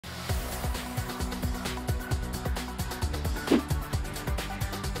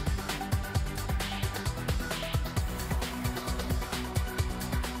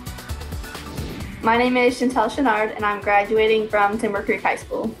My name is Chantel Chenard, and I'm graduating from Timber Creek High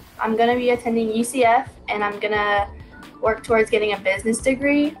School. I'm going to be attending UCF, and I'm going to work towards getting a business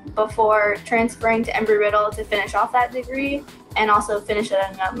degree before transferring to Embry-Riddle to finish off that degree and also finish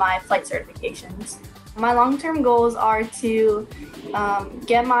up my flight certifications. My long-term goals are to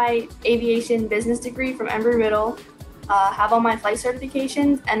get my aviation business degree from Embry-Riddle, have all my flight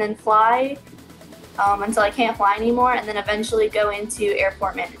certifications, and then fly until I can't fly anymore, and then eventually go into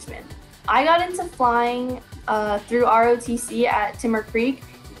airport management. I got into flying through ROTC at Timber Creek.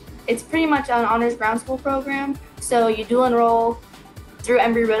 It's pretty much an honors ground school program, so you dual enroll through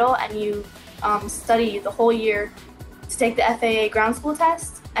Embry-Riddle and you study the whole year to take the FAA ground school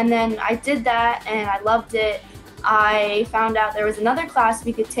test. And then I did that and I loved it. I found out there was another class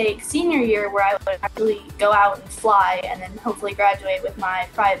we could take senior year where I would actually go out and fly and then hopefully graduate with my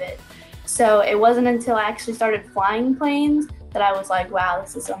private. So it wasn't until I actually started flying planes that I was like, wow,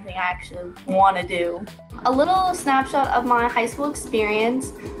 this is something I actually want to do. A little snapshot of my high school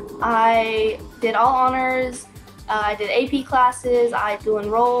experience. I did all honors, I did AP classes, I dual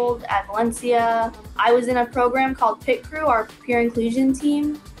enrolled at Valencia. I was in a program called Pit Crew, our peer inclusion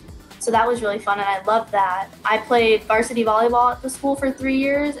team. So that was really fun and I loved that. I played varsity volleyball at the school for 3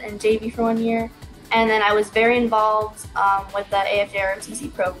 years and JV for 1 year. And then I was very involved with the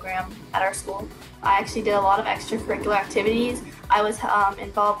AFJROTC program at our school. I actually did a lot of extracurricular activities. I was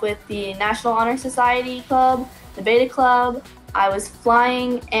involved with the National Honor Society Club, the Beta Club. I was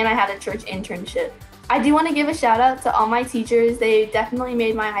flying, and I had a church internship. I do want to give a shout out to all my teachers. They definitely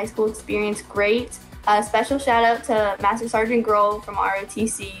made my high school experience great. A special shout out to Master Sergeant Grohl from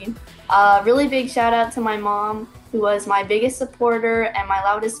ROTC. A really big shout out to my mom, who was my biggest supporter and my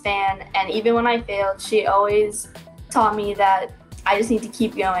loudest fan. And even when I failed, she always taught me that I just need to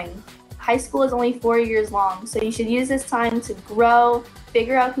keep going. High school is only 4 years long, so you should use this time to grow,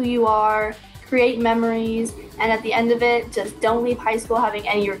 figure out who you are, create memories, and at the end of it, just don't leave high school having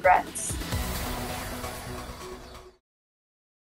any regrets.